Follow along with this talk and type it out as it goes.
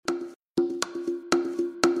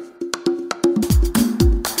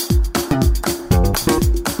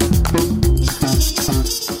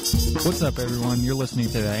What's up, everyone? You're listening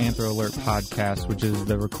to the Anthro Alert podcast, which is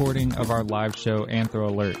the recording of our live show, Anthro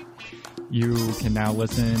Alert. You can now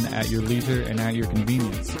listen at your leisure and at your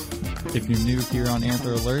convenience. If you're new here on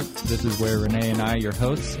Anthro Alert, this is where Renee and I, your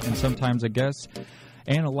hosts, and sometimes a guest,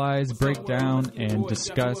 analyze, break down, and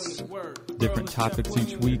discuss different topics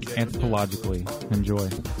each week anthropologically. Enjoy.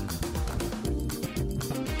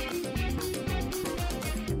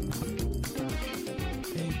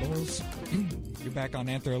 Hey, Bulls. You're back on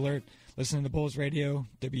Anthro Alert. Listening to Bulls Radio,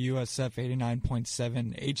 WUSF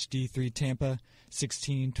 89.7 HD3 Tampa,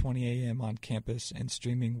 1620 a.m. on campus, and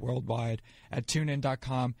streaming worldwide at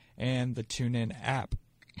TuneIn.com and the TuneIn app.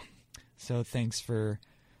 So thanks for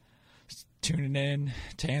tuning in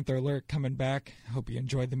to Anthro Alert, coming back. Hope you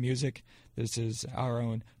enjoyed the music. This is our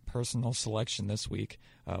own personal selection this week.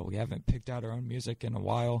 We haven't picked out our own music in a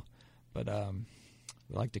while, but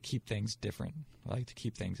we like to keep things different. We like to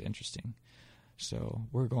keep things interesting. So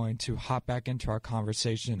we're going to hop back into our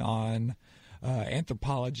conversation on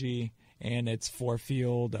anthropology and its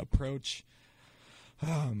four-field approach,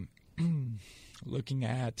 looking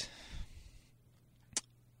at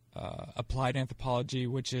applied anthropology,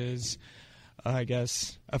 which is, I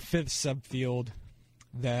guess, a fifth subfield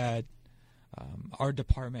that our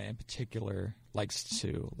department in particular likes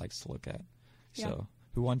to look at. Yeah. So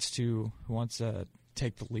who wants to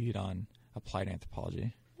take the lead on applied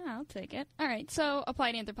anthropology? I'll take it. All right, so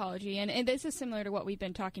applied anthropology, and this is similar to what we've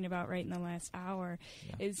been talking about right in the last hour,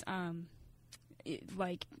 is do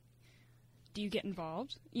you get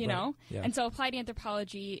involved, you know? Yeah. And so applied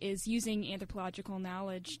anthropology is using anthropological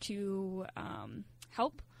knowledge to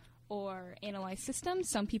help or analyze systems.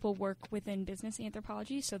 Some people work within business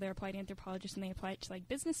anthropology, so they're applied anthropologists, and they apply it to, like,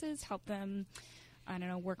 businesses, help them, I don't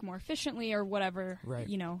know, work more efficiently or whatever,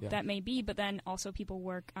 that may be. But then also people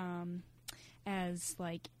work as,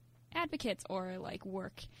 like, advocates or, like,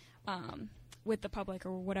 work with the public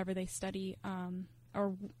or whatever they study,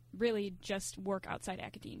 or really just work outside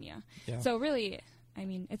academia. Yeah. So really, I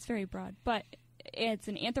mean, it's very broad, but it's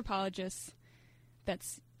an anthropologist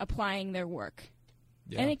that's applying their work.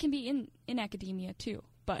 Yeah. And it can be in academia too,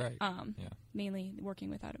 but mainly working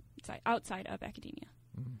with outside of academia.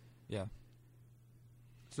 Mm-hmm. Yeah.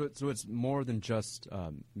 So it's more than just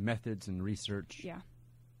methods and research. Yeah.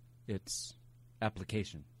 It's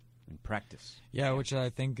application and practice. Yeah, which I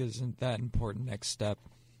think isn't that important next step,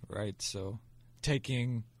 right? So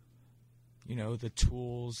taking, the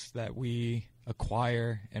tools that we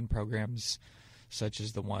acquire in programs such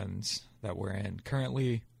as the ones that we're in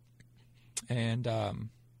currently, and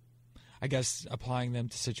I guess applying them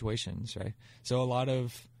to situations, right? So a lot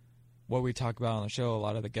of what we talk about on the show, a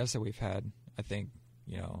lot of the guests that we've had, I think,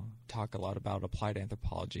 talk a lot about applied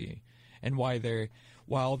anthropology and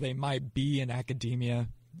while they might be in academia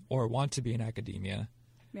or want to be in academia,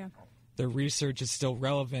 their research is still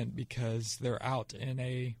relevant because they're out in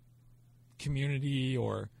a community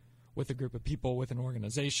or with a group of people, with an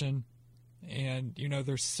organization, and,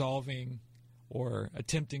 they're solving or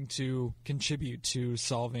attempting to contribute to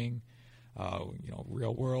solving,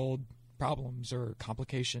 real-world problems or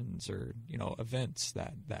complications or, events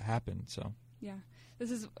that happen. So yeah. This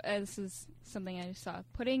is something I just saw.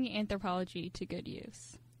 Putting anthropology to good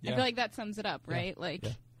use. Yeah. I feel like that sums it up, right?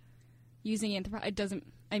 Using anthropology, doesn't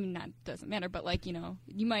matter, but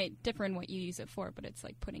you might differ in what you use it for, but it's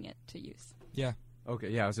like putting it to use. Yeah. Okay,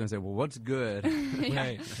 yeah, I was going to say, well, what's good?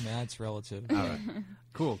 Right, that's relative. All right.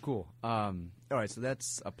 Cool. All right, so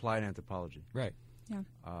that's applied anthropology. Right. Yeah.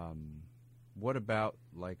 What about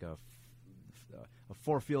like a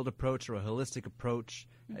four-field approach or a holistic approach?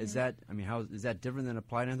 Mm-hmm. Is that different than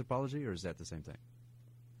applied anthropology, or is that the same thing?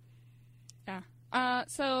 Yeah.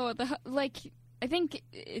 So I think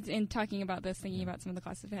it's in talking about this, thinking about some of the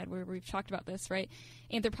classes we've had where we've talked about this, right?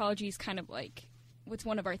 Anthropology is kind of like what's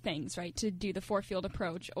one of our things, right? To do the four-field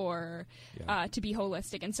approach or to be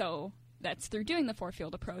holistic, and so that's through doing the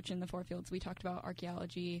four-field approach. In the four fields we talked about: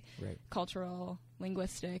 archaeology, cultural,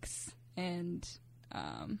 linguistics, and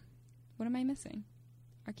what am I missing?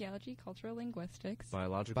 Archaeology, cultural, linguistics.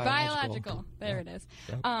 Biological. There it is.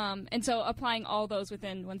 Yep. And so applying all those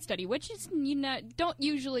within one study, which is, don't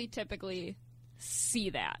usually typically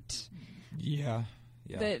see that. Yeah.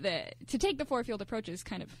 To take the four-field approach is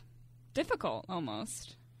kind of difficult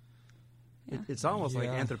almost. Yeah. It's almost like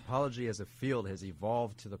anthropology as a field has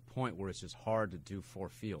evolved to the point where it's just hard to do four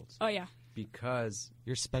fields. Oh, yeah. Because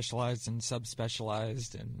you're specialized and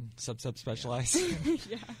subspecialized and subspecialized.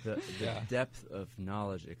 Yeah. The depth of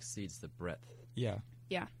knowledge exceeds the breadth. Yeah.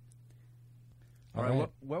 Yeah. All right.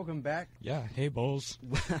 Welcome back. Yeah. Hey, Bulls.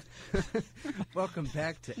 Welcome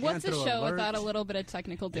back to What's Anthro a show Alert. without a little bit of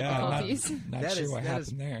technical difficulties? Not sure what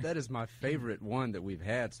happened there. That is my favorite one that we've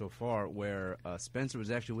had so far, where Spencer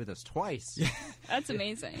was actually with us twice. That's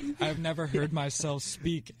amazing. I've never heard myself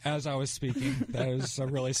speak as I was speaking. That was a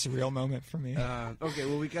really surreal moment for me. Okay,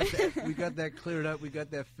 well, we got that cleared up. We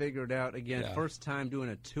got that figured out. Again, first time doing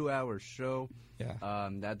a 2-hour show. Yeah. I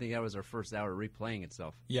think that was our first hour replaying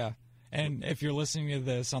itself. Yeah. And if you're listening to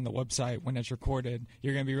this on the website when it's recorded,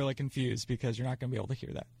 you're going to be really confused because you're not going to be able to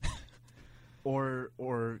hear that.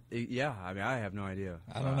 Yeah, I mean, I have no idea.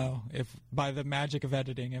 I don't know if by the magic of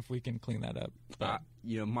editing, if we can clean that up. But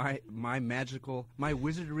my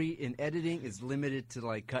wizardry in editing is limited to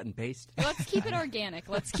like cut and paste. Let's keep it organic.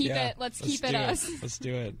 Let's keep it us. Let's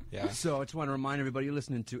do it. Yeah. So I just want to remind everybody you're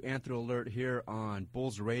listening to Anthro Alert here on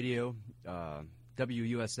Bulls Radio.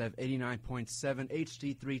 WUSF 89.7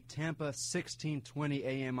 HD3 Tampa, 1620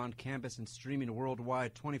 AM on campus and streaming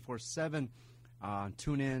worldwide 24/7 on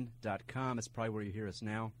TuneIn.com. That's probably where you hear us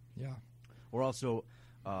now. Yeah. We're also,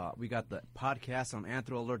 we got the podcast on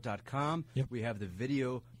AnthroAlert.com. Yep. We have the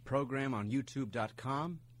video program on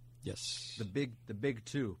YouTube.com. Yes. The big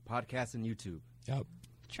two, podcast and YouTube. Yep.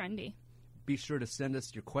 Trendy. Be sure to send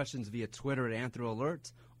us your questions via Twitter at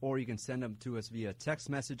AnthroAlert, or you can send them to us via text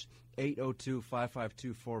message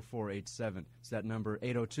 802-552-4487. It's that number,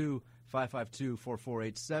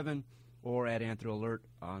 802-552-4487, or at AnthroAlert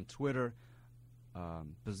on Twitter.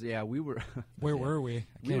 We were. Where were we?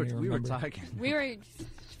 We were talking. We were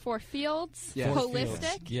for fields, Yeah. holistic.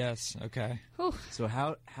 Fields. Yes. Okay. Whew. So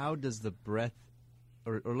how does the breadth,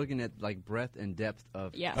 or looking at like breadth and depth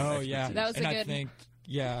of Yes. Oh yeah. That was and a good.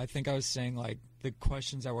 I think I was saying like the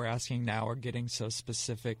questions that we're asking now are getting so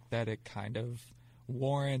specific that it kind of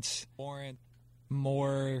warrant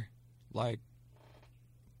more like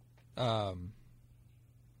I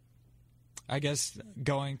guess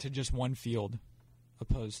going to just one field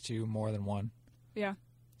opposed to more than one. Yeah.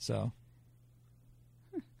 So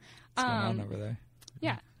what's going on over there?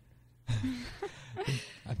 Yeah.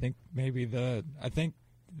 I think maybe the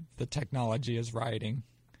technology is rioting.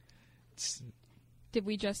 Did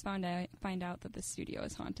we just find out that the studio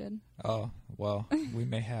is haunted? Oh, well, we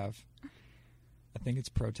may have. I think it's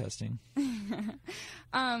protesting.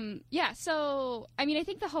 Yeah, so, I mean, I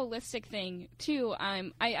think the holistic thing, too,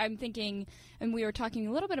 I'm thinking, and we were talking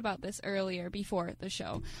a little bit about this earlier before the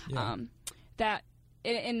show, that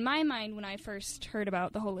in my mind, when I first heard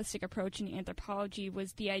about the holistic approach in anthropology,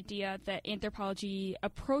 was the idea that anthropology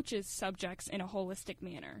approaches subjects in a holistic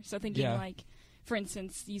manner. So thinking like, for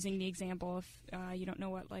instance, using the example of you don't know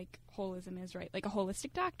what like holism is, right? Like a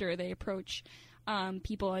holistic doctor, they approach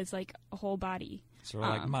people as like a whole body, sort of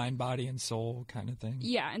like mind, body, and soul kind of thing.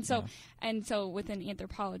 Yeah, and so within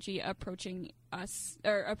anthropology, approaching your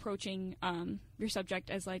subject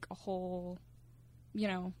as like a whole,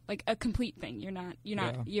 like a complete thing. You're not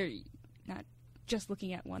just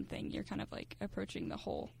looking at one thing. You're kind of like approaching the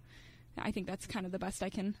whole. I think that's kind of the best I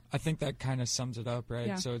can. I think that kind of sums it up, right?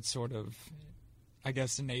 Yeah. So it's sort of, I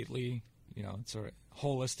guess, innately, it's sort of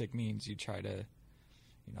holistic means you try to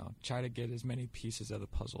get as many pieces of the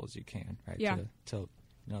puzzle as you can, right? Yeah. To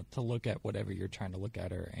look at whatever you're trying to look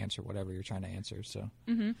at or answer whatever you're trying to answer. So.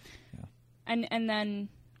 Mm-hmm. Yeah. And then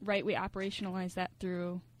we operationalize that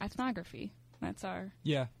through ethnography. That's our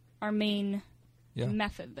main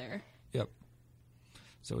method there. Yep.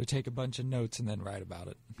 So we take a bunch of notes and then write about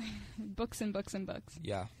it. Books and books and books.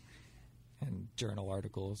 Yeah. And journal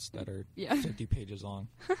articles that are 50 pages long.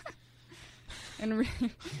 And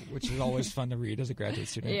which is always fun to read as a graduate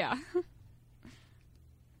student. Yeah.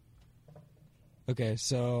 Okay,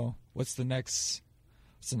 so what's the next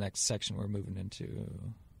section we're moving into?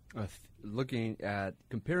 Looking at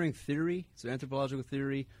comparing theory, so anthropological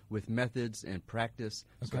theory, with methods and practice.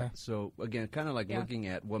 Okay. So again, kind of like looking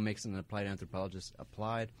at what makes an applied anthropologist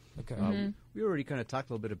applied. Okay. We already kind of talked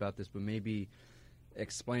a little bit about this, but maybe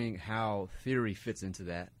explaining how theory fits into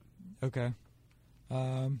that. Okay.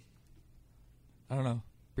 I don't know.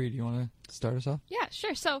 Bree, do you want to start us off? Yeah,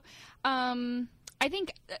 sure. So I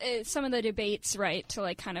think some of the debates, right, to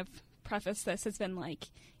like kind of preface this has been like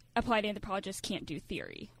applied anthropologists can't do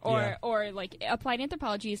theory, or like applied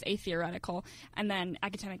anthropology is atheoretical, and then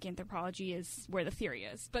academic anthropology is where the theory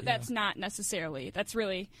is. But that's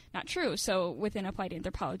really not true. So within applied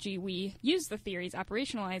anthropology, we use the theories,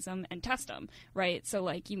 operationalize them, and test them, right? So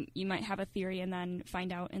like you might have a theory and then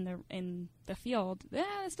find out in the field,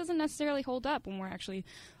 this doesn't necessarily hold up when we're actually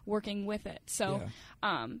working with it. So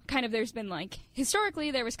kind of there's been like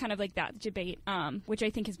historically there was kind of like that debate, which I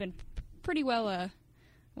think has been pretty well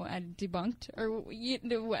debunked, or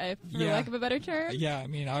for lack of a better term. Yeah, I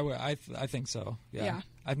mean, I think so. Yeah.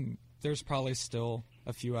 There's probably still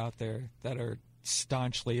a few out there that are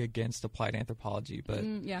staunchly against applied anthropology, but I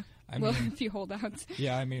mean, a few holdouts.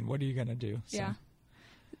 Yeah, I mean, what are you gonna do? So. Yeah,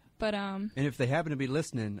 but and if they happen to be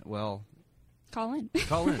listening, well, call in.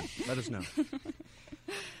 Let us know.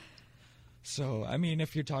 So, I mean,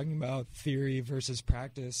 if you're talking about theory versus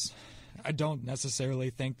practice, I don't necessarily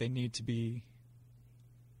think they need to be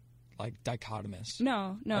like dichotomous.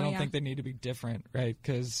 No, I don't think they need to be different, right?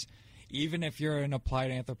 Because even if you're an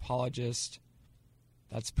applied anthropologist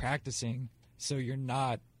that's practicing, so you're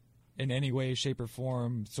not in any way, shape, or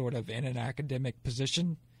form sort of in an academic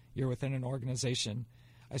position, you're within an organization,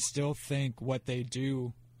 I still think what they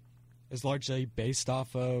do is largely based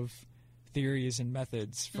off of theories and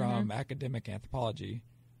methods from academic anthropology.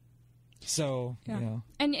 So, you know.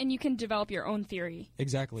 And you can develop your own theory.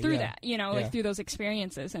 Exactly. Through that, like through those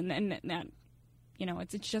experiences. And that,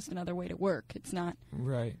 it's just another way to work. It's not.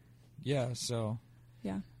 Right. Yeah, so.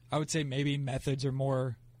 Yeah. I would say maybe methods are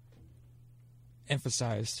more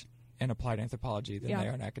emphasized in applied anthropology than they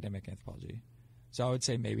are in academic anthropology. So I would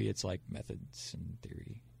say maybe it's like methods and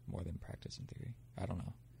theory more than practice and theory. I don't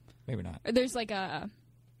know. Maybe not.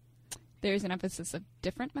 There's an emphasis of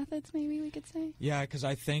different methods, maybe we could say. Yeah, because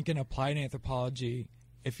I think in applied anthropology,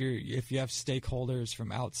 if you have stakeholders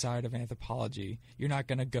from outside of anthropology, you're not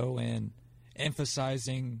going to go in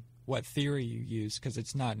emphasizing what theory you use because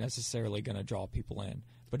it's not necessarily going to draw people in.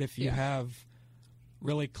 But if you have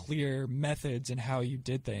really clear methods in how you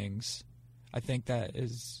did things, I think that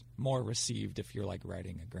is more received if you're like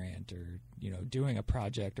writing a grant or doing a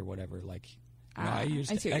project or whatever. Like I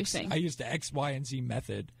used the X, Y, and Z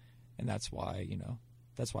method. And that's why I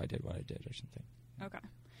did what I did or something. Okay.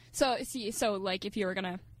 So like if you were going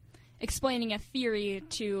to explaining a theory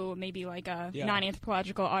to maybe like a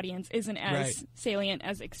non-anthropological audience isn't as salient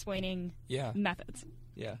as explaining methods.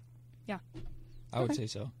 Yeah. Yeah. I would say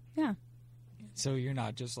so. Yeah. So you're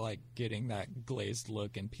not just like getting that glazed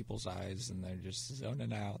look in people's eyes and they're just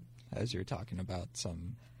zoning out as you're talking about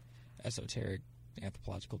some esoteric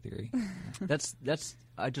anthropological theory. That's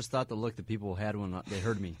I just thought the look that people had when they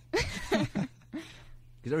heard me.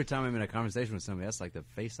 Because every time I'm in a conversation with somebody, that's like the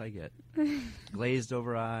face I get. Glazed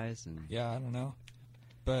over eyes. And yeah, I don't know.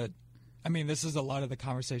 But, I mean, this is a lot of the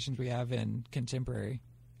conversations we have in contemporary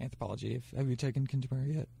anthropology. Have you taken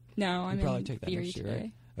contemporary yet? No, I'm probably in take that theory next year,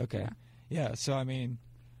 today. Right? Okay. Yeah, so, I mean,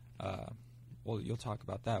 you'll talk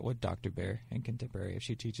about that with Dr. Bear in contemporary if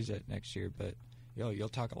she teaches it next year. But you'll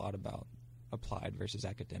talk a lot about applied versus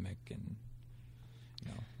academic and,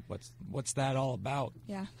 what's that all about?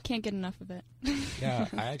 Yeah, can't get enough of it. Yeah,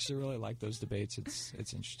 I actually really like those debates.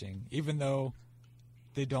 It's interesting, even though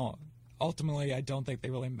they don't. Ultimately, I don't think they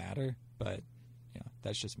really matter. But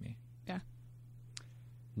that's just me. Yeah.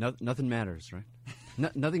 Nothing matters, right?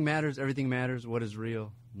 Nothing matters. Everything matters. What is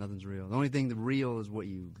real? Nothing's real. The only thing that real is what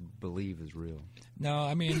you believe is real. No,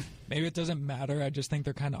 I mean maybe it doesn't matter. I just think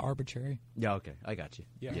they're kind of arbitrary. Yeah. Okay, I got you.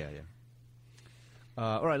 Yeah.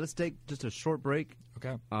 All right, let's take just a short break.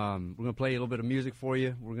 Okay. We're gonna play a little bit of music for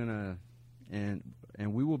you. We're gonna and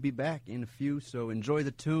we will be back in a few. So enjoy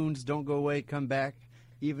the tunes. Don't go away. Come back.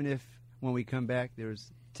 Even if when we come back there's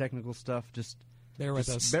technical stuff, just bear with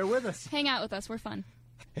us. Bear with us. Hang out with us. We're fun.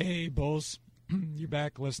 Hey, Bulls. You're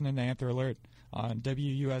back listening to Anther Alert on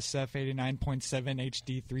WUSF 89.7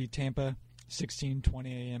 HD3 Tampa,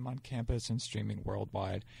 1620 a.m. on campus and streaming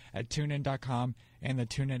worldwide at TuneIn.com and the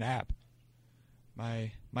TuneIn app.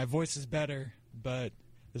 My voice is better, but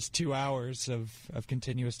this 2 hours of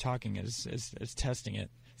continuous talking is testing it,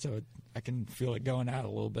 so I can feel it going out a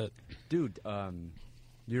little bit. Dude,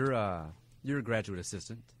 you're a graduate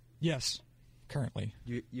assistant. Yes, currently.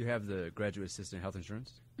 You have the graduate assistant health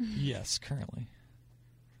insurance? Yes, currently.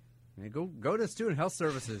 Yeah, go to student health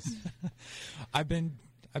services. I've been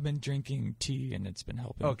drinking tea and it's been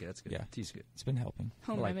helping. Okay, that's good. Yeah, tea's good. It's been helping.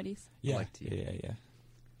 Home remedies. Yeah, I like tea. Yeah.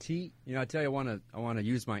 Tea. I tell you, I want to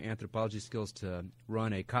use my anthropology skills to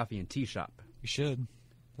run a coffee and tea shop. You should.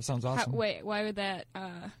 That sounds awesome. Wait, why would that?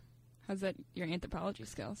 How's that your anthropology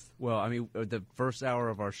skills? Well, I mean, the first hour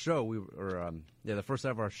of our show, we were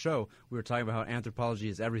talking about how anthropology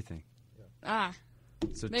is everything. Ah.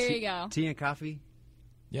 So there you go. Tea and coffee.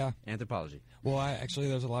 Yeah. Anthropology. Well, actually,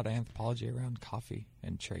 there's a lot of anthropology around coffee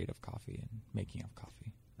and trade of coffee and making of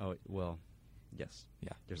coffee. Oh, well, yes.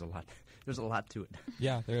 Yeah. There's a lot. There's a lot to it.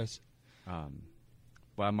 Yeah, there is. Well,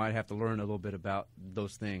 I might have to learn a little bit about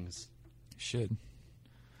those things. You should.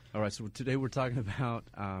 All right, so today we're talking about,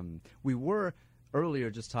 we were earlier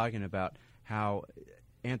just talking about how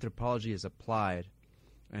anthropology is applied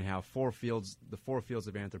and how the 4 fields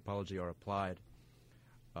of anthropology are applied.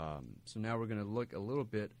 So now we're going to look a little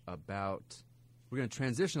bit about, we're going to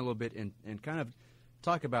transition a little bit and kind of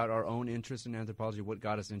talk about our own interest in anthropology, what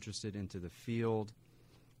got us interested into the field,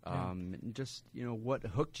 and just, what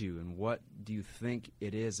hooked you, and what do you think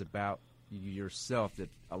it is about yourself that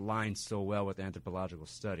aligns so well with anthropological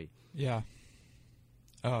study? Yeah.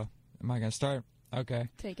 Am I going to start? Okay.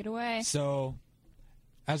 Take it away. So,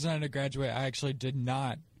 as an undergraduate, I actually did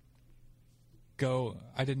not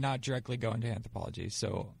directly go into anthropology.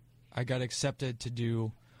 So, I got accepted to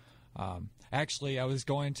do, actually, I was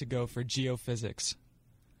going to go for geophysics.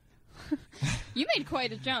 You made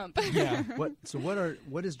quite a jump. Yeah. What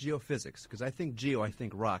is geophysics? Because I think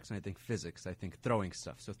rocks, and I think physics, I think throwing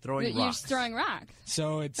stuff. So throwing rocks. You're just throwing rocks.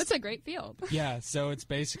 So that's a great field. Yeah. So it's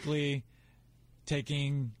basically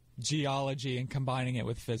taking geology and combining it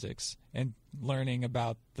with physics and learning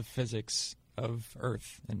about the physics of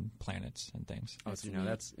Earth and planets and things. Oh, so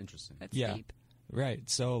that's interesting. That's deep. Right.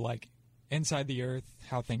 So like inside the Earth,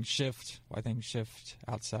 how things shift, why things shift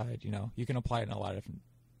outside. You can apply it in a lot of different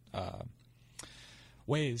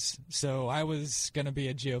ways. So I was going to be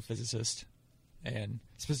a geophysicist, and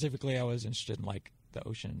specifically I was interested in like the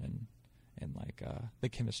ocean and like the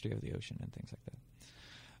chemistry of the ocean and things like that.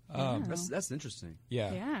 That's interesting.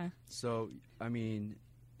 Yeah. So I mean,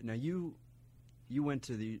 now you went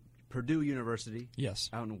to the Purdue University. Yes.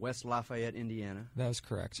 Out in West Lafayette, Indiana. That was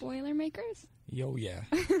correct. Boilermakers? Yo, yeah.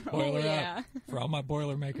 Boiler up for all my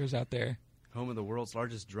Boilermakers out there. Home of the world's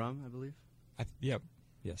largest drum, I believe. Yep.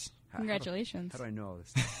 Yes. Congratulations. How do I know all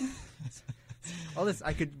this? All this,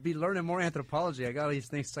 I could be learning more anthropology. I got all these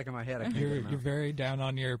things stuck in my head. I can't get them out. You're very down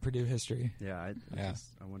on your Purdue history. Yeah, I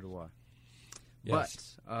wonder why.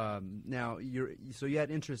 Yes. But now you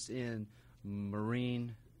had interest in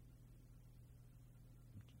marine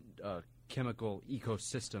chemical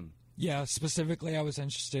ecosystem. Yeah, specifically I was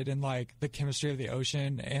interested in like the chemistry of the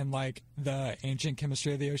ocean and like the ancient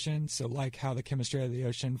chemistry of the ocean. So like how the chemistry of the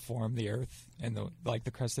ocean formed the Earth and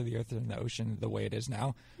the crust of the Earth and the ocean the way it is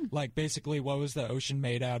now. Like basically what was the ocean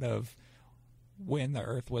made out of when the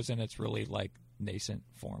Earth was in its really like nascent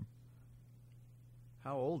form.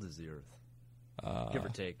 How old is the Earth? Give or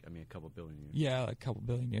take, a couple billion years. Yeah, a couple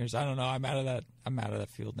billion years. I don't know. I'm out of that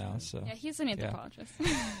field now. So yeah, he's an anthropologist.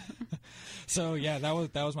 So yeah, that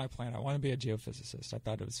was my plan. I want to be a geophysicist. I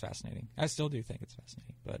thought it was fascinating. I still do think it's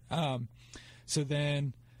fascinating. But so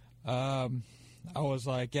then I was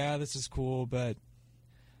like, yeah, this is cool, but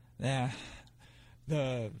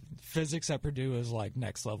the physics at Purdue is like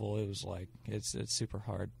next level. It was like it's super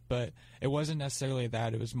hard, but it wasn't necessarily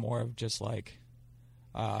that. It was more of just like.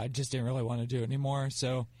 I just didn't really want to do it anymore.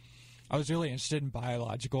 So I was really interested in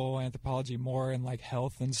biological anthropology more and like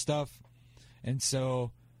health and stuff. And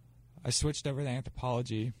so I switched over to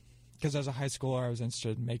anthropology because as a high schooler I was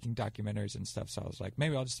interested in making documentaries and stuff. So I was like,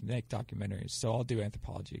 maybe I'll just make documentaries. So I'll do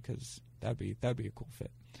anthropology because that'd be a cool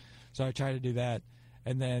fit. So I tried to do that.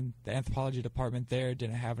 And then the anthropology department there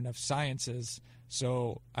didn't have enough sciences.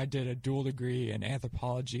 So I did a dual degree in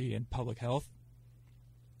anthropology and public health.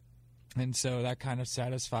 And so that kind of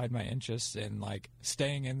satisfied my interest in like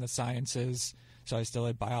staying in the sciences. So I still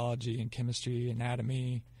had biology and chemistry,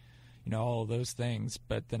 anatomy, all of those things.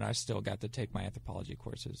 But then I still got to take my anthropology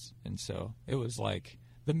courses. And so it was like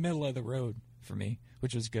the middle of the road for me,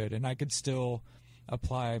 which was good. And I could still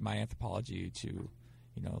apply my anthropology to,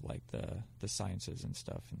 like the sciences and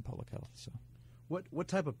stuff in public health. So what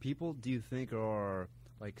type of people do you think are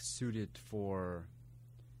like suited for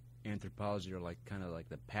anthropology, or like kind of like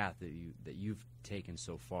the path that you've taken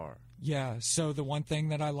so far? Yeah, so the one thing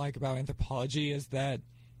that I like about anthropology is that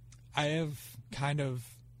I have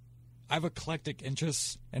eclectic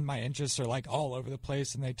interests, and my interests are like all over the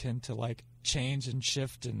place, and they tend to like change and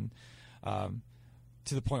shift, and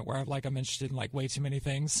to the point where I'm interested in like way too many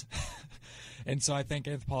things. And so I think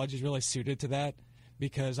anthropology is really suited to that,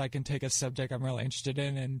 because I can take a subject I'm really interested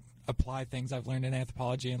in and apply things I've learned in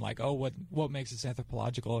anthropology and like, oh, what makes this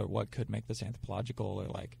anthropological, or what could make this anthropological, or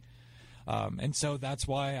like, and so that's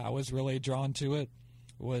why I was really drawn to it.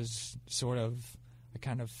 Was sort of, I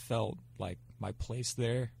kind of felt like my place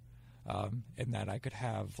there, and that I could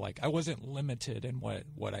have like, I wasn't limited in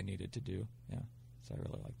what I needed to do. Yeah, so I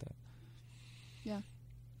really like that. Yeah.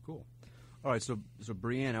 Cool. All right, so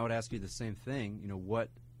Brianne, I would ask you the same thing. What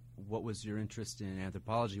was your interest in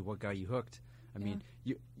anthropology? What got you hooked? I mean,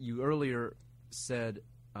 you earlier said,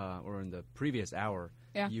 or in the previous hour,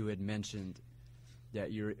 you had mentioned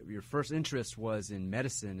that your first interest was in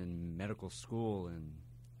medicine and medical school, and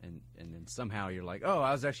and then somehow you're like, oh,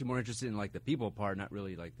 I was actually more interested in like the people part, not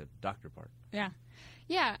really like the doctor part. Yeah.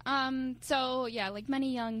 So yeah, like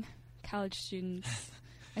many young college students,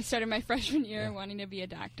 I started my freshman year wanting to be a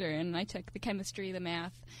doctor, and I took the chemistry, the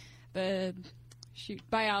math, the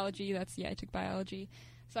biology. I took biology.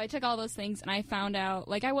 So I took all those things, and I found out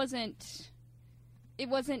like it wasn't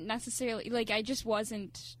necessarily like I just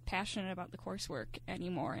wasn't passionate about the coursework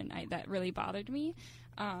anymore, and that really bothered me.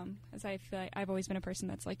 As I feel like I've always been a person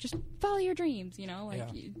that's like, just follow your dreams,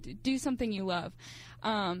 do something you love.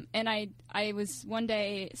 And I was one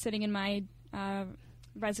day sitting in my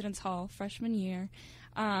residence hall freshman year,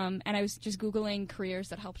 and I was just Googling careers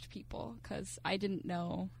that helped people because I didn't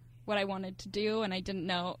know what I wanted to do, and I didn't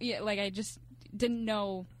know, I just didn't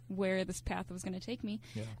know where this path was going to take me.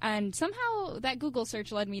 Yeah. And somehow that Google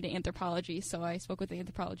search led me to anthropology, so I spoke with the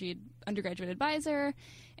anthropology undergraduate advisor,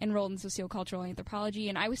 enrolled in sociocultural anthropology,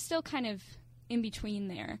 and I was still kind of in between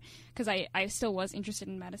there because I still was interested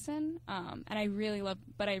in medicine, and I really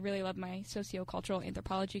loved my sociocultural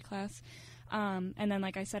anthropology class. And then,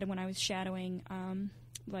 like I said, when I was shadowing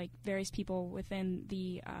like various people within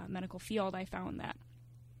the medical field, I found that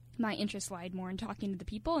my interest lied more in talking to the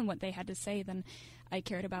people and what they had to say than I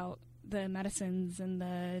cared about the medicines and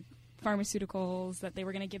the pharmaceuticals that they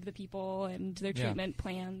were going to give the people and their treatment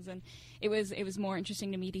plans. And it was more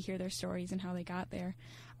interesting to me to hear their stories and how they got there.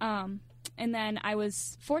 And then I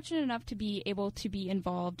was fortunate enough to be able to be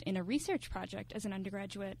involved in a research project as an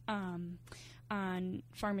undergraduate on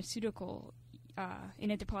pharmaceutical,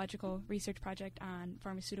 an anthropological research project on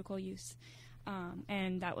pharmaceutical use.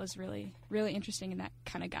 And that was really, really interesting, and that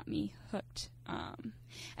kind of got me hooked.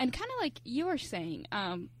 And kind of like you were saying,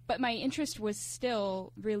 but my interest was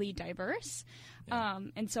still really diverse.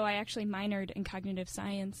 And so I actually minored in cognitive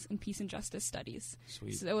science and peace and justice studies.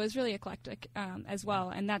 Sweet. So it was really eclectic as well.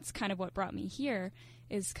 And that's kind of what brought me here,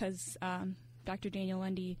 is because Dr. Daniel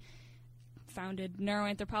Lundy founded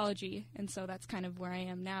neuroanthropology, and so that's kind of where I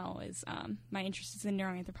am now, is my interest is in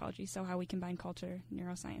neuroanthropology, so how we combine culture,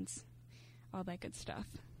 neuroscience, all that good stuff.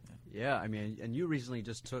 Yeah, I mean, and you recently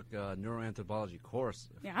just took a neuroanthropology course,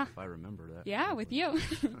 if I remember that. Yeah, correctly. with you.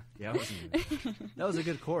 Yeah, that was a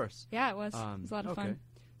good course. Yeah, it was. It was a lot of fun.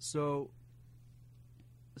 So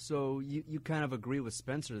you kind of agree with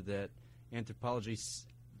Spencer that anthropology,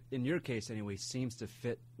 in your case anyway, seems to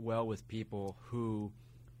fit well with people who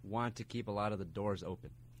want to keep a lot of the doors open.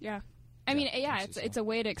 Yeah. I mean, it's a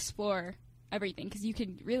way to explore everything, because you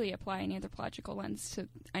can really apply an anthropological lens to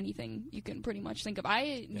anything you can pretty much think of.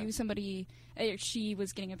 I knew somebody, she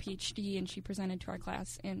was getting a PhD, and she presented to our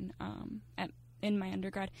class in my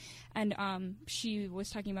undergrad, and she was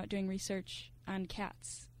talking about doing research on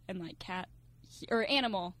cats and like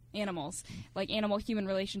animals, like animal-human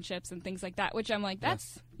relationships and things like that, which I'm like,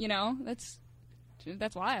 that's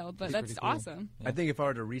wild, but that's cool. Awesome. Yeah. I think if I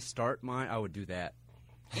were to restart mine, I would do that.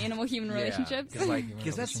 Animal-human relationships?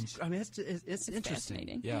 Because that's, I mean, it's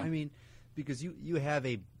interesting. Yeah. I mean, because you have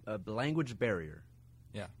a language barrier.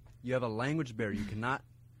 Yeah. You have a language barrier. You cannot.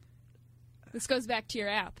 This goes back to your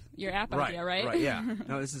app idea, right? Right, yeah.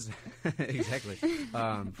 No, this is exactly.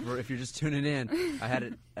 For if you're just tuning in, I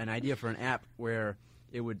had an idea for an app where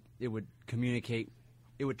it would communicate,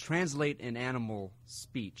 it would translate an animal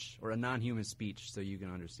speech or a non-human speech so you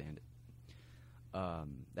can understand it.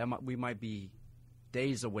 We might be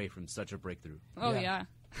days away from such a breakthrough. Oh, yeah.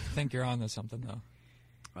 I think you're on to something, though.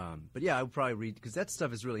 But yeah, I would probably read, because that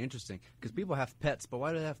stuff is really interesting. Because people have pets, but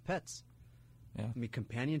why do they have pets? Yeah. I mean,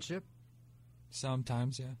 companionship?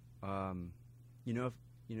 Sometimes, yeah.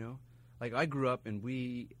 Like I grew up and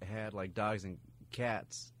we had like dogs and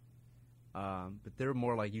cats, but they're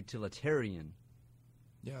more like utilitarian.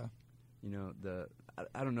 Yeah.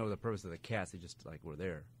 I don't know the purpose of the cats. They just like were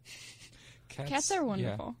there. Cats are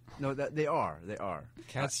wonderful. Yeah. No, they are.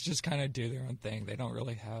 Cats just kind of do their own thing. They don't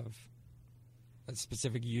really have a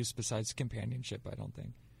specific use besides companionship, I don't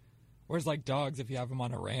think. Whereas like dogs, if you have them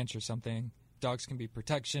on a ranch or something, dogs can be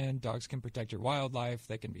protection. Dogs can protect your wildlife.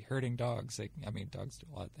 They can be herding dogs. Dogs do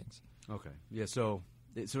a lot of things. Okay. Yeah. So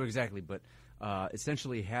exactly. But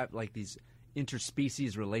essentially, have like these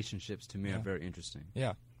interspecies relationships to me are very interesting.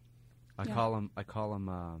 Yeah. I call them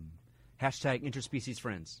hashtag interspecies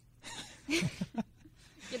friends.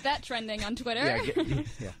 Get that trending on Twitter.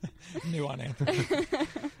 Yeah. New on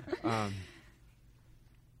Anthem.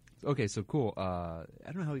 Okay. So cool. I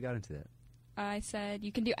don't know how we got into that. I said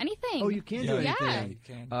you can do anything. Oh, you can do anything. Yeah, you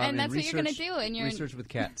can. And that's what you're going to do in your research with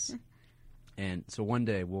cats. And so one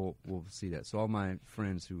day we'll see that. So all my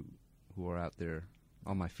friends who are out there,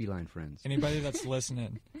 all my feline friends. Anybody that's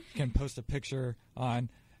listening can post a picture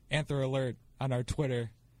on Anthro Alert on our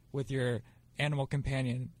Twitter with your animal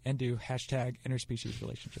companion and do hashtag interspecies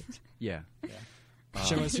relationships. Yeah.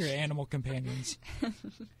 Show us your animal companions.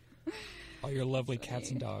 All your lovely cats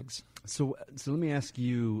and dogs. So let me ask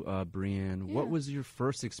you, Brianne, what was your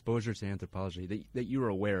first exposure to anthropology that you were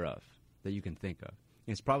aware of, that you can think of?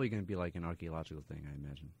 And it's probably going to be like an archaeological thing, I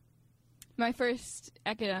imagine. My first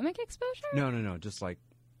academic exposure? No, just like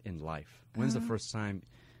in life. When's the first time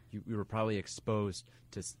you were probably exposed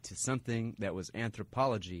to something that was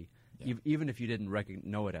anthropology, even if you didn't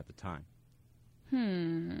know it at the time?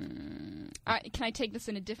 Can I take this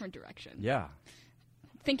in a different direction? Yeah.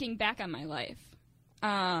 Thinking back on my life,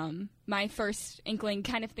 my first inkling,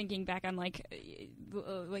 kind of thinking back on like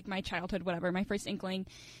my childhood, whatever. My first inkling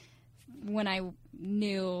when I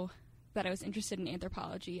knew that I was interested in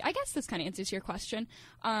anthropology. I guess this kind of answers your question.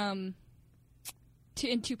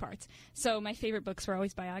 In two parts. So my favorite books were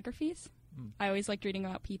always biographies. I always liked reading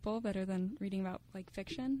about people better than reading about like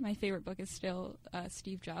fiction. My favorite book is still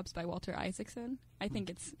Steve Jobs by Walter Isaacson. I think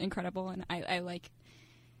it's incredible, and I like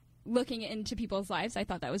looking into people's lives. I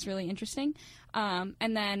thought that was really interesting. And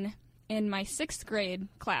then in my 6th grade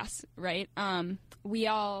class, right, we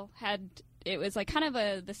all had, it was like kind of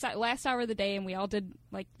the last hour of the day, and we all did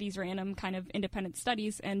like these random kind of independent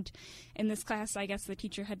studies. And in this class, I guess the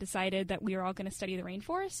teacher had decided that we were all going to study the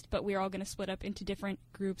rainforest, but we were all going to split up into different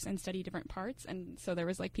groups and study different parts. And so there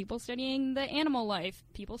was like people studying the animal life,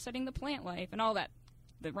 people studying the plant life, and all that.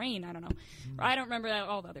 The rain, I don't know. I don't remember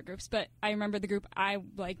all the other groups, but I remember the group I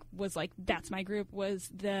was like, that's my group, was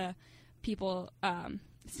the people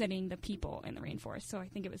studying the people in the rainforest. So I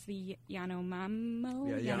think it was the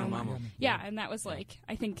Yanomamo. Yeah, Yanomamo. Yeah, and that was like,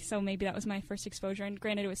 I think so maybe that was my first exposure. And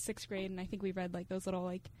granted, it was 6th grade, and I think we read like those little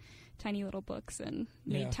like tiny little books and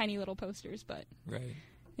made tiny little posters, but right.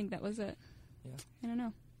 I think that was it. Yeah. I don't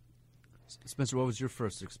know. Spencer, what was your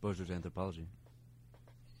first exposure to anthropology?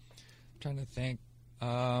 I'm trying to think.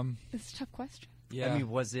 It's a tough question. Yeah. I mean,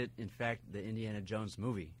 was it, in fact, the Indiana Jones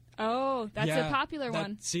movie? Oh, that's a popular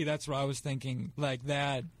one. See, that's what I was thinking, like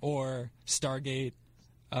that, or Stargate,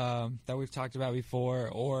 that we've talked about before,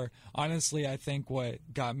 or honestly, I think what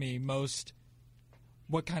got me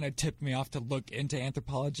what kind of tipped me off to look into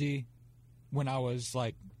anthropology when I was,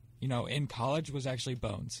 like, in college was actually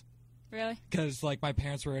Bones. Really? Because, like, my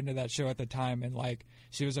parents were into that show at the time, and, like,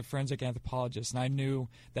 she was a forensic anthropologist, and I knew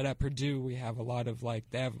that at Purdue we have a lot of,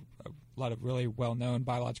 they have a lot of really well-known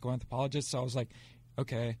biological anthropologists, so I was like,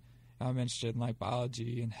 okay, I'm interested in, like,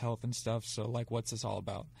 biology and health and stuff, so, like, what's this all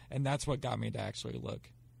about? And that's what got me to actually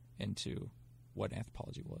look into what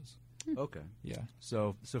anthropology was. Okay. Yeah.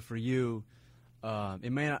 So for you,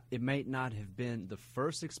 it may not have been the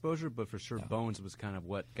first exposure, but for sure Bones was kind of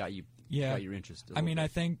what got you got your interest. I mean, I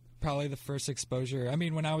think probably the first exposure. I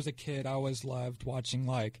mean, when I was a kid, I always loved watching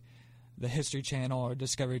like the History Channel or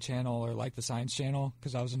Discovery Channel or like the Science Channel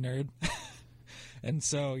because I was a nerd, and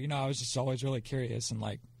so I was just always really curious and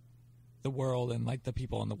like the world and like the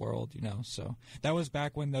people in the world, So that was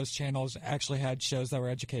back when those channels actually had shows that were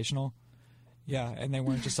educational. Yeah, and they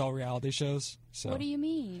weren't just all reality shows. So what do you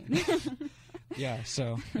mean? Yeah,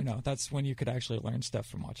 so, that's when you could actually learn stuff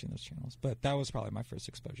from watching those channels. But that was probably my first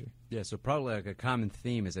exposure. Yeah, so probably like a common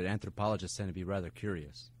theme is that anthropologists tend to be rather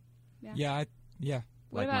curious. Yeah. Yeah.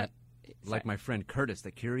 Like my friend Curtis,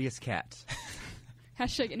 the curious cat.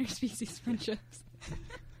 Hashtag interspecies friendships.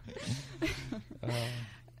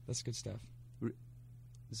 That's good stuff.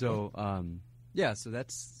 So, so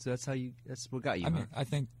that's what got you. I mean, I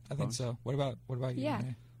think so. What about you?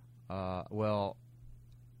 Yeah. Well,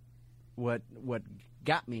 what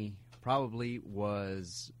got me probably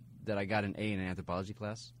was that I got an A in an anthropology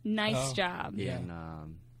class. Nice job. Yeah.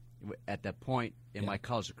 And at that point in my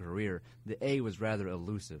college career, the A was rather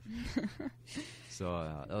elusive.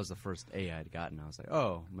 So that was the first A I had gotten. I was like,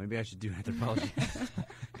 oh, maybe I should do anthropology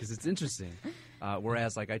because it's interesting.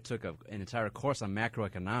 Whereas, like, I took an entire course on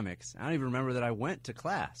macroeconomics. I don't even remember that I went to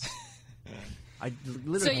class. I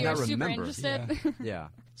literally cannot remember. So you're super interested? Yeah.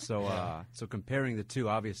 So comparing the two,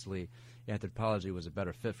 obviously, anthropology was a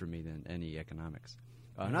better fit for me than any economics.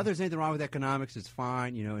 Not there's anything wrong with economics. It's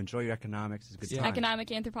fine. Enjoy your economics. It's a good time.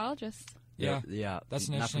 Economic anthropologist. Yeah. That's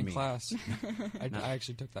an interesting class. I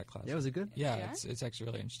actually took that class. Yeah, was it good? Yeah, it's actually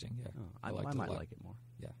really interesting. Yeah, I might like it more.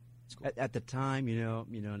 Yeah, it's cool. At the time,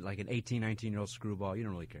 like an 18, 19-year-old screwball, you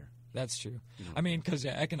don't really care. That's true. I mean, because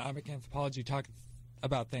economic anthropology talk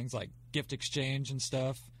about things like gift exchange and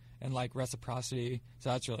stuff, and like reciprocity. So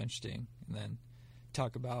that's really interesting. And then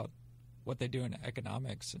talk about what they do in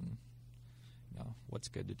economics and what's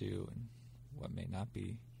good to do and what may not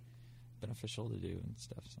be beneficial to do and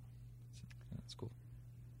stuff. So that's cool.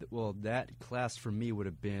 Well, that class for me would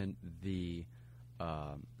have been the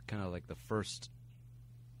kind of like the first,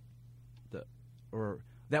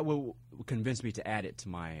 that will convince me to add it to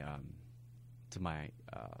my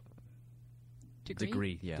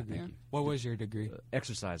degree. Yeah, Degree. thank you. What was your degree?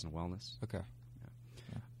 Exercise and wellness. Okay.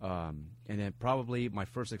 And then probably my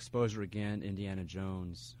first exposure again, Indiana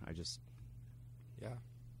Jones. Yeah.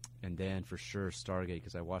 And then for sure Stargate,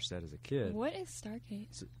 because I watched that as a kid. What is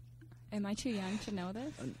Stargate? Am I too young to know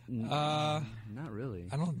this? Not really.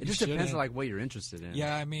 I don't. It just depends on like what you're interested in.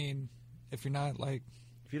 Yeah, I mean, if you're not like,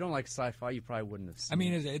 if you don't like sci-fi, you probably wouldn't have seen. I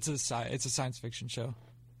mean, it's a science fiction show.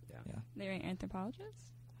 Yeah. They're anthropologists?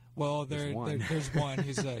 Well, There's one. there's one.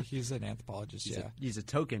 He's an anthropologist. He's a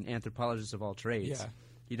token anthropologist of all trades. Yeah.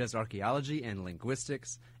 He does archaeology and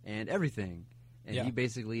linguistics and everything. And Yeah. he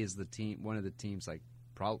basically is one of the team's like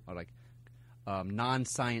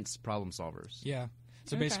non-science problem solvers. Yeah.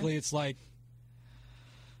 So Okay. basically, it's like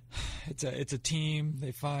it's a team.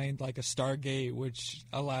 They find like a Stargate, which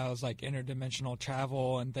allows like interdimensional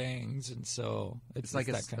travel and things, and so It's like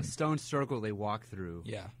that a stone circle they walk through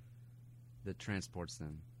Yeah, that transports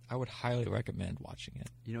them. I would highly recommend watching it.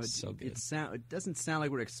 You know, It's so good. it doesn't sound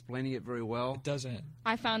like we're explaining it very well. It doesn't.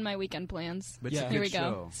 I found my weekend plans. But it's Yeah. a Here good we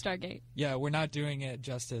go. show. Stargate. Yeah, we're not doing it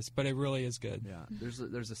justice, but it really is good. Yeah, there's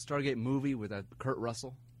a Stargate movie with Kurt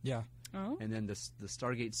Russell, Yeah, Oh. and then the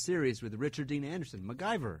Stargate series with Richard Dean Anderson,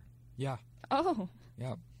 MacGyver. yeah, Oh.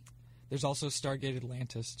 yeah. There's also Stargate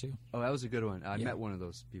Atlantis too. Oh, that was a good one. I Yeah. met one of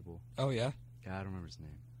those people. Oh yeah. Yeah, I don't remember his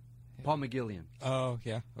name. Paul McGillian. Oh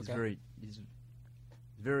yeah. He's Okay. he's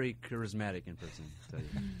very charismatic in person. I'll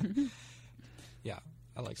tell you. Yeah,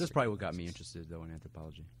 I like. That's Stargate probably what got me Atlantis. interested though in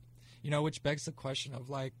anthropology. You know, which begs the question of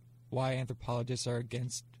like why anthropologists are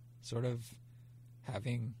against sort of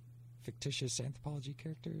having fictitious anthropology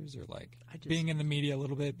characters or like being in the media a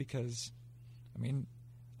little bit, because I mean,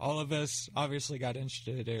 all of us obviously got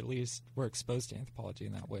interested, or at least were exposed to anthropology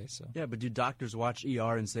in that way. So Yeah, but do doctors watch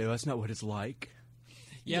ER and say, "Oh, that's not what it's like"?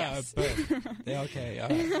 yeah, Yes. but yeah, okay,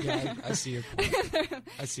 yeah, I see your point.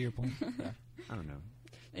 I see your point. Yeah. I don't know.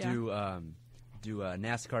 Yeah. Do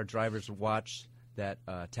NASCAR drivers watch that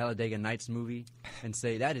Talladega Nights movie and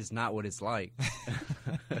say that is not what it's like?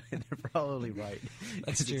 They're probably right.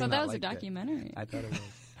 That's true. So It's that not was a like documentary. I thought it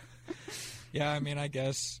was. Yeah, I mean, I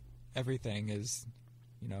guess everything is,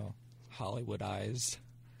 Hollywoodized.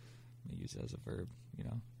 Let me use it as a verb,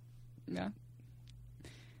 Yeah.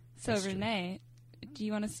 So That's true. Renee, do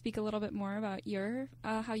you want to speak a little bit more about your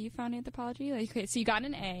how you found anthropology? Like, okay, so you got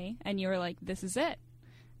an A, and you were like, "This is it,"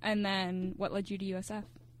 and then what led you to USF?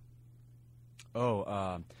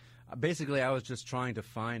 Basically, I was just trying to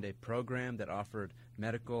find a program that offered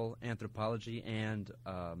medical anthropology and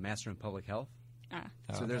Master in Public Health.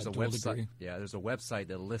 So there's a dual website. degree. Yeah, there's a website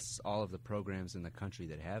that lists all of the programs in the country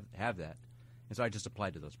that have that, and so I just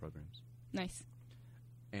applied to those programs, Nice.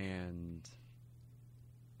 and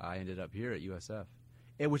I ended up here at USF,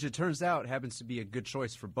 which it turns out happens to be a good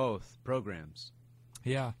choice for both programs.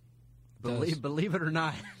 Yeah. Believe it or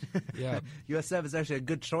not, Yeah. USF is actually a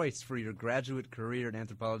good choice for your graduate career in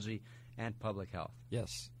anthropology and public health.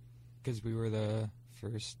 Yes. Because we were the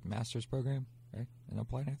first master's program, right, in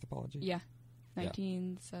applied anthropology. Yeah.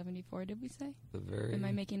 1974, did we say? The very. Am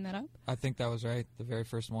I making that up? I think that was right. The very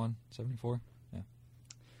first one, 74. Yeah.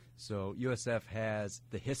 So USF has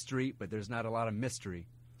the history, but there's not a lot of mystery.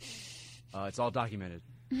 It's all documented.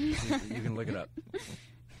 You can look it up.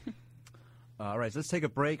 All right, so let's take a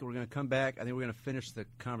break. We're going to come back. I think we're going to finish the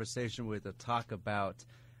conversation with a talk about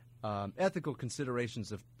ethical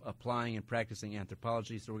considerations of applying and practicing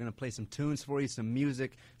anthropology. So we're going to play some tunes for you, some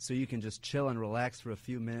music, so you can just chill and relax for a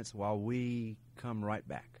few minutes while we come right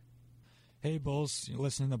back. Hey, Bulls. You're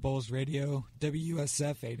listening to Bulls Radio,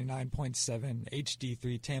 WUSF 89.7,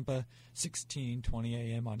 HD3 Tampa, 1620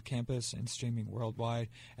 a.m. on campus and streaming worldwide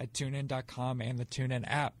at TuneIn.com and the TuneIn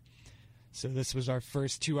app. So this was our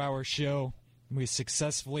first 2-hour show. We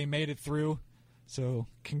successfully made it through, so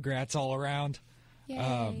congrats all around.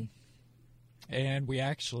 Yay. And we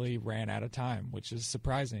actually ran out of time, which is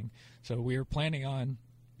surprising. So we were planning on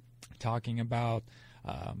talking about,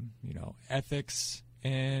 ethics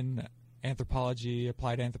in anthropology,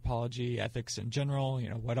 applied anthropology, ethics in general,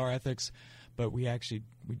 what are ethics, but we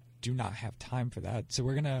do not have time for that. So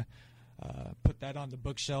we're going to put that on the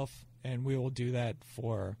bookshelf, and we will do that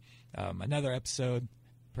for another episode.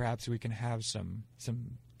 Perhaps we can have some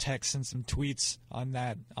texts and some tweets on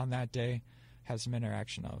that day, have some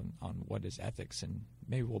interaction on what is ethics, and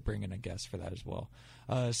maybe we'll bring in a guest for that as well.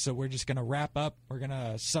 So we're just going to wrap up. We're going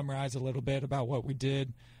to summarize a little bit about what we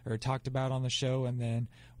did or talked about on the show, and then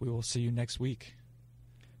we will see you next week.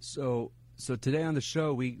 So today on the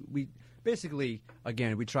show, we basically,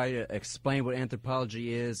 again, we try to explain what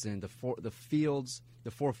anthropology is and the four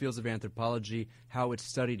fields of anthropology, how it's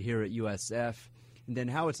studied here at USF, and then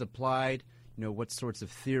how it's applied. What sorts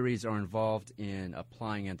of theories are involved in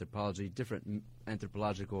applying anthropology, different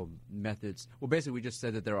anthropological methods. Well, basically, we just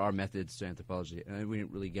said that there are methods to anthropology, and we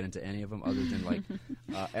didn't really get into any of them other than like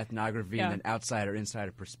ethnography and then outside or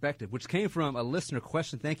insider perspective, which came from a listener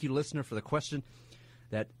question. Thank you, listener, for the question.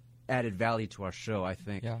 That added value to our show, I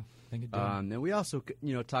think. Yeah, I think it did. And we also,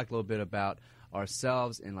 talked a little bit about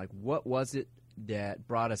ourselves and like what was it that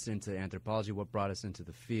brought us into anthropology, what brought us into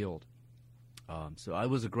the field. So it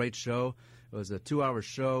was a great show. It was a 2-hour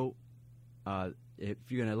show. If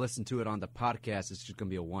you're going to listen to it on the podcast, it's just going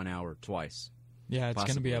to be a 1 hour twice. Yeah, it's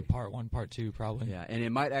going to be a part 1, part 2, probably. Yeah, and it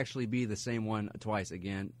might actually be the same one twice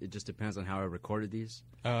again. It just depends on how I recorded these.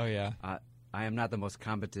 Oh, yeah. I am not the most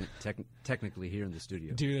competent technically here in the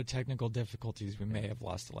studio. Due to technical difficulties, we may have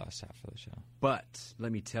lost the last half of the show. But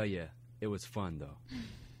let me tell you, it was fun, though.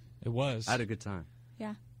 It was. I had a good time.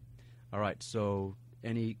 Yeah. All right, so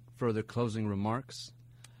any further closing remarks?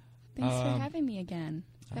 Thanks for having me again.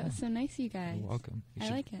 That was so nice of you guys. You're welcome. I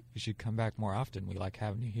like it. You should come back more often. We like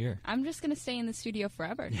having you here. I'm just going to stay in the studio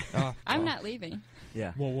forever. I'm not leaving.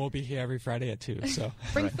 Yeah. Well, we'll be here every Friday at 2, so.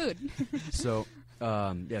 Bring food. So,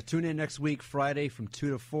 tune in next week, Friday from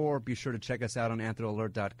 2 to 4. Be sure to check us out on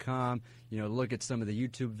anthroalert.com. Look at some of the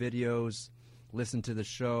YouTube videos, listen to the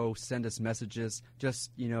show, send us messages. Just,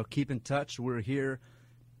 keep in touch. We're here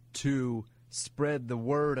to spread the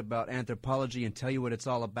word about anthropology and tell you what it's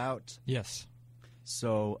all about. Yes.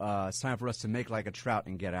 So it's time for us to make like a trout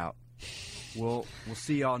and get out. We'll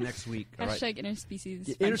see y'all next week. All right? Hashtag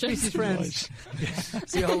interspecies Interspecies friends.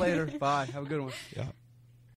 See y'all later. Bye. Have a good one. Yeah.